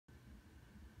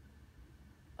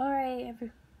Alright,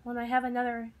 everyone, I have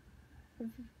another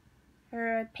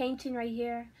painting right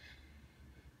here.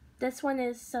 This one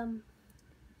is some,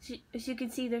 as you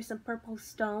can see, there's some purple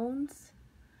stones.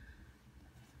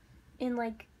 And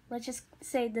like, let's just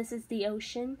say this is the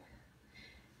ocean.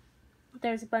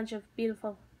 There's a bunch of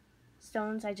beautiful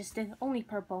stones. I just did only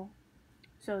purple.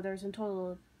 So there's a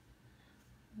total of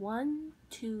 1,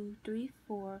 2, 3,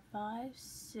 4, 5,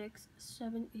 6,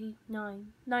 7, 8, 9.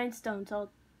 9 stones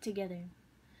all together.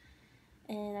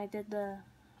 And I did the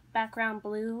background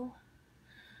blue,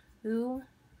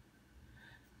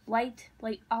 light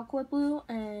aqua blue,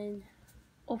 and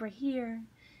over here,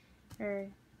 or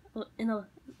in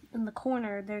the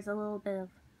corner, there's a little bit of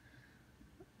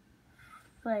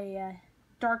a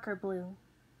darker blue,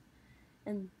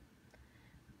 and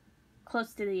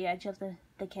close to the edge of the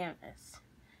canvas.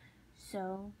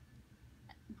 So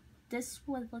this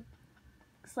what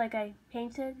looks like I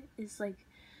painted is like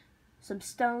some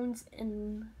stones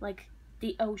in like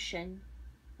the ocean,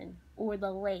 or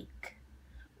the lake,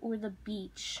 or the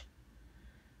beach.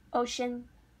 Ocean,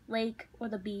 lake, or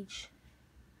the beach,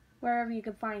 wherever you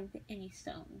can find any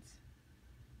stones,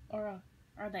 or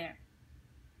are there.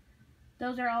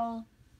 Those are all